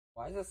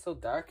Why is it so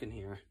dark in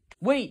here?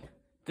 Wait!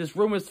 This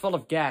room is full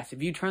of gas.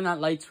 If you turn that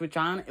light switch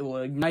on, it will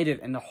ignite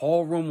it and the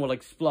whole room will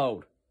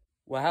explode.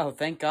 Wow,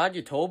 thank God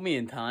you told me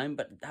in time,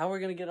 but how are we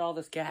gonna get all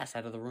this gas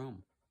out of the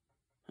room?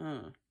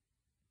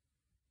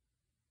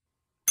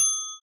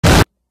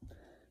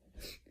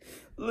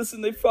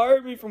 Listen, they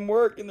fired me from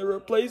work and they're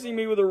replacing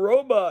me with a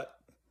robot.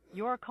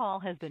 Your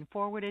call has been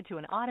forwarded to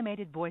an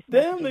automated voice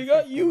Damn, messaging they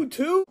got system. you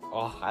too?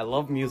 Oh, I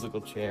love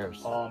musical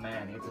chairs. Oh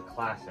man, it's a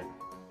classic.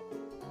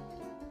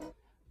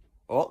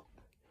 Oh,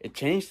 it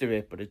changed a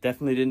bit, but it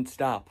definitely didn't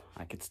stop.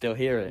 I could still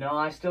hear it. No,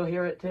 I still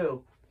hear it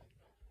too.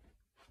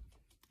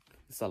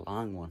 It's a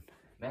long one.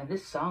 Man,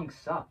 this song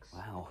sucks.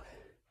 Wow.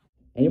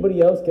 Anybody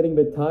else getting a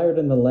bit tired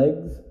in the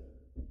legs?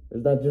 Or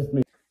is that just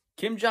me?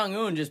 Kim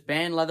Jong-un just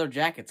banned leather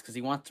jackets because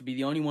he wants to be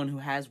the only one who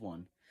has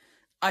one.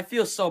 I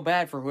feel so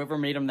bad for whoever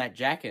made him that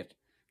jacket.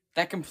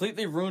 That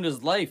completely ruined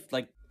his life.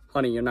 Like,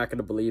 honey, you're not going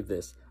to believe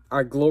this.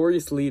 Our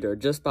glorious leader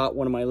just bought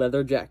one of my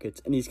leather jackets,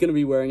 and he's going to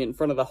be wearing it in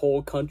front of the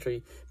whole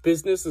country.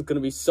 Business is going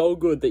to be so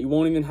good that you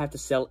won't even have to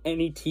sell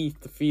any teeth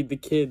to feed the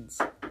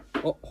kids.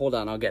 Oh, hold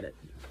on, I'll get it.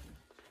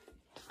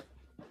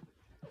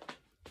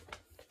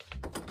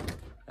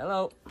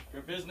 Hello.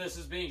 Your business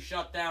is being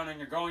shut down and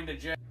you're going to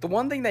jail. The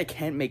one thing they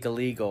can't make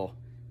illegal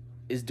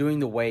is doing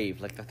the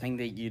wave, like the thing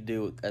that you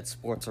do at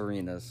sports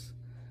arenas.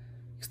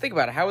 Just think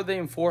about it. How would they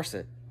enforce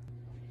it?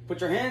 Put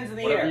your hands in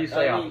the air. Whatever you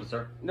say,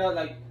 officer. No,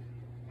 like,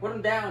 put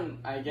them down,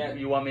 I guess.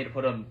 You want me to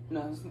put them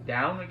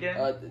down again?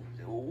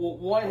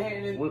 One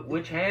hand in...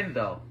 Which hand,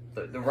 though?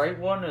 The right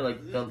one or,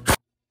 like, the...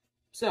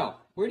 So,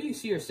 where do you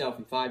see yourself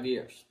in 5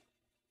 years?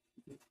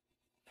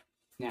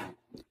 Now,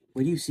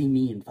 where do you see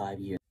me in 5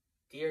 years?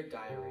 Dear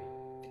Diary,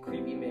 the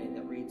creepy man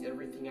that reads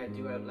everything I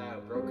do out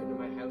loud broke into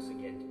my house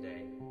again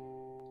today.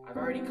 I've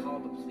already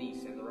called the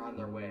police and they're on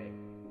their way.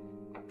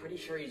 I'm pretty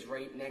sure he's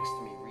right next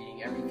to me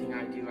reading everything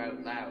I do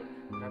out loud,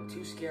 but I'm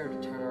too scared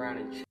to turn around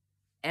and check.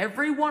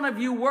 Every one of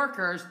you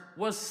workers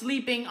was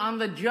sleeping on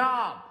the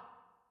job.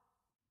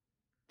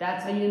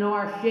 That's how you know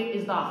our shit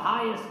is the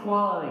highest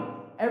quality.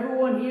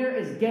 Everyone here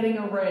is getting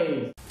a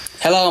raise.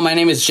 Hello, my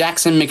name is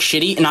Jackson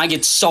McShitty, and I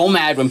get so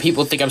mad when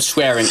people think I'm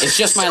swearing. It's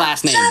just my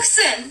last name.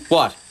 Jackson!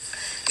 What?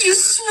 You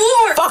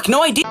swore! Fuck,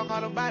 no I didn't!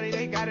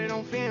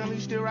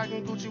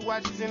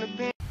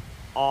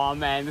 Aw,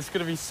 man, this is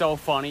gonna be so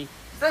funny.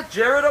 Is that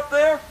Jared up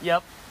there?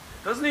 Yep.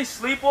 Doesn't he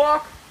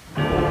sleepwalk?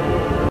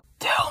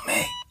 Tell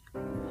me,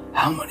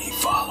 how many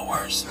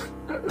followers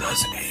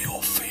does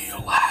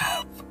Eelfeel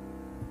have?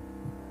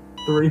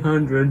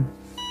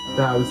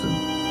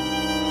 300,000.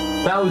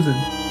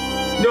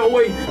 No,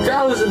 wait,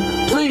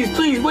 1,000!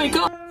 Please, wake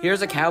up!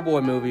 Here's a cowboy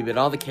movie, but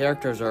all the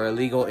characters are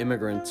illegal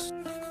immigrants.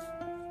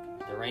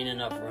 There ain't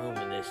enough room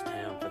in this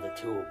town for the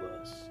two of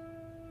us.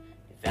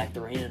 In fact,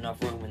 there ain't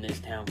enough room in this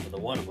town for the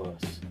one of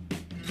us.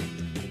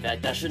 In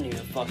fact, I shouldn't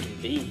even fucking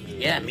be here.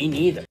 Yeah, me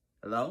neither.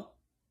 Hello?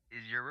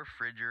 Is your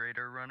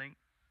refrigerator running?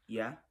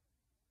 Yeah?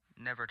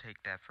 Never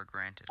take that for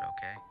granted,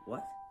 okay?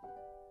 What?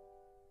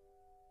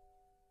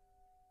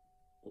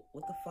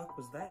 What the fuck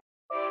was that?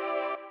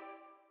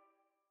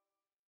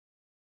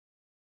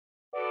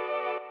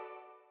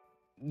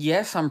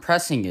 Yes, I'm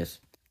pressing it.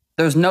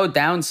 There's no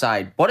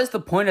downside. What is the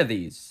point of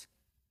these?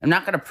 I'm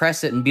not gonna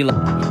press it and be like...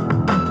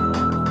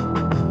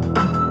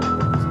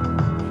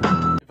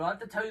 If I have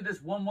to tell you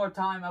this one more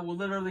time, I will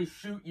literally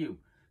shoot you.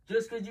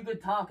 Just because you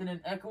could talk in an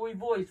echoey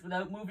voice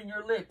without moving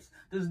your lips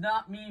does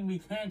not mean we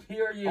can't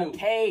hear you.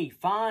 Okay,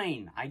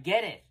 fine. I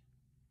get it.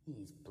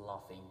 He's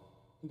bluffing.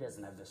 He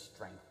doesn't have the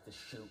strength to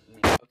shoot me.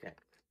 Okay.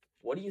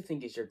 What do you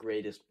think is your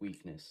greatest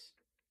weakness?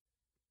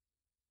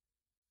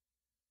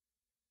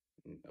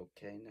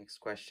 Okay, next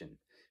question.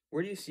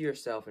 Where do you see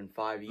yourself in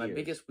 5 years? My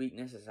biggest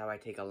weakness is how I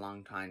take a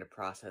long time to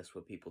process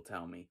what people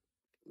tell me.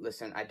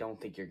 Listen, I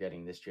don't think you're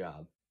getting this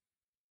job.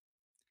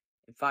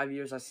 In 5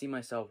 years, I see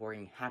myself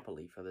working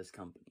happily for this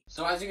company.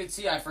 So as you can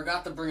see, I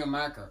forgot to bring a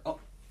marker.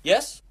 Oh,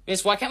 yes?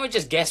 Yes, why can't we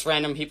just guess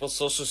random people's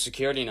social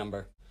security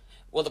number?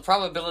 Well, the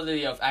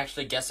probability of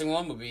actually guessing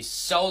one would be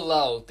so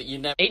low that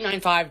you'd never...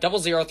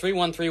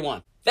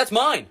 895-003131. That's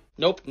mine!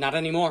 Nope, not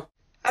anymore.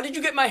 How did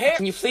you get my hair?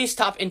 Can you please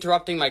stop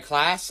interrupting my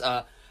class?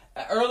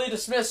 Early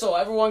dismissal,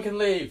 everyone can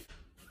leave.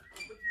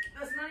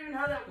 That's not even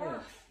how that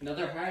works.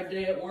 Another hard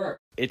day at work.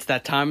 It's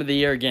that time of the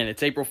year again.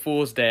 It's April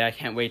Fool's Day. I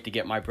can't wait to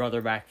get my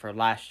brother back for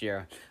last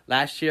year.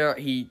 Last year,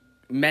 he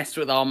messed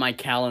with all my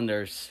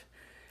calendars.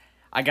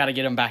 I gotta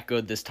get him back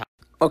good this time.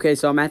 Okay,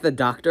 so I'm at the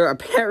doctor.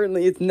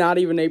 Apparently, it's not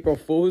even April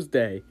Fool's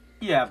Day.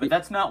 Yeah, but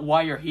that's not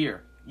why you're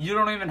here. You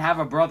don't even have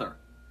a brother.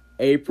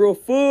 April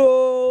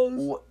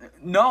Fools!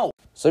 No!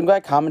 Some guy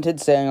commented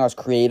saying I was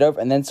creative,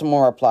 and then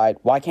someone replied,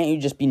 why can't you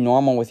just be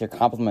normal with your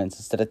compliments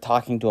instead of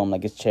talking to him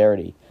like it's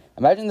charity?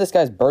 Imagine this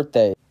guy's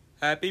birthday.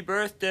 Happy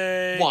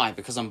birthday! Why?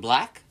 Because I'm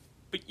black?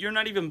 But you're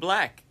not even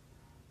black.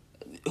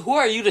 Who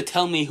are you to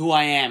tell me who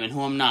I am and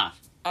who I'm not?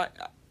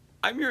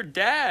 I'm your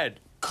dad.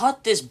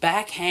 Cut this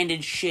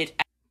backhanded shit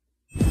out.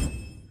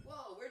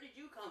 Whoa, where did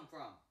you come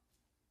from?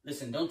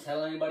 Listen, don't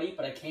tell anybody,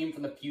 but I came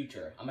from the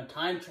future. I'm a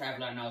time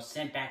traveler and I was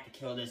sent back to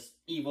kill this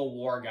evil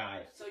war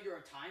guy. So you're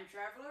a time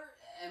traveler?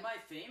 Am I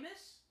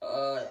famous?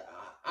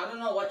 I don't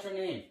know. What's your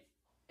name?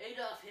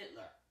 Adolf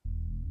Hitler.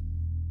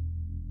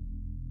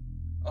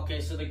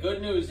 Okay, so the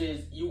good news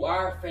is you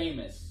are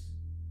famous.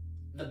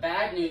 The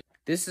bad news...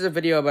 This is a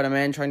video about a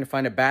man trying to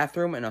find a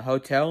bathroom in a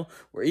hotel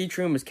where each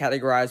room is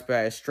categorized by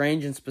a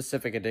strange and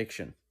specific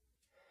addiction.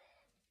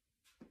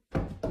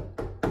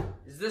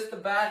 Is this the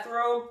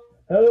bathroom?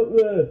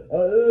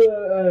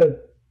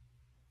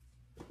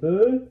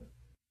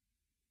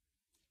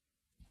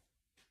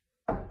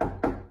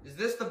 Is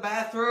this the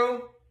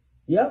bathroom?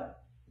 Yep.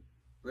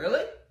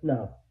 Really?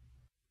 No.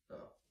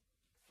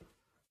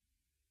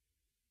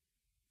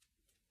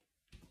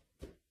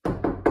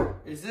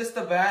 Is this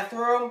the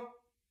bathroom?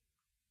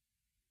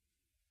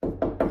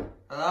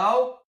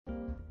 Hello?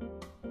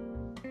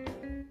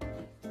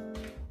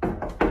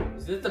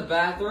 Is this the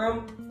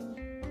bathroom?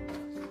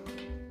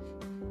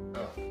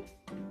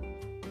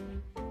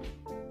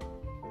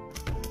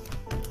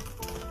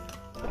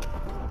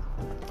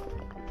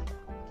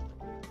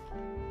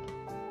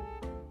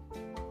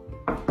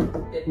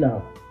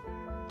 No.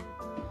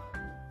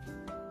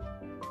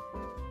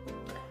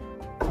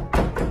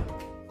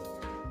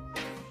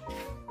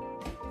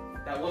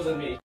 That wasn't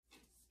me.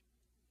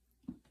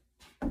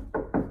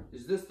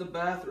 Is this the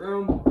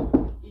bathroom?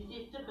 Is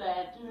this the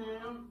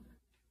bathroom?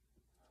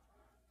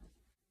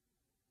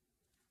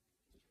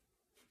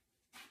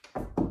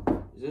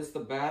 Is this the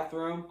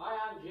bathroom? Hi,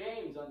 I'm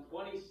James. I'm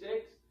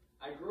 26.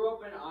 I grew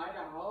up in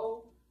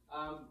Idaho.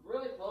 I'm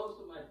really close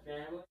with my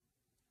family.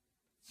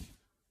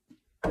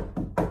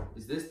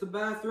 Is this the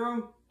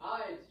bathroom?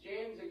 Hi, it's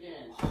James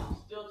again.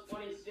 Still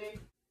 26.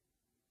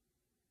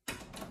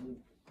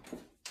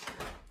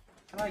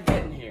 How do I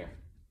get in here?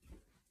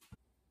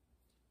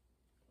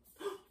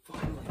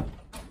 Finally.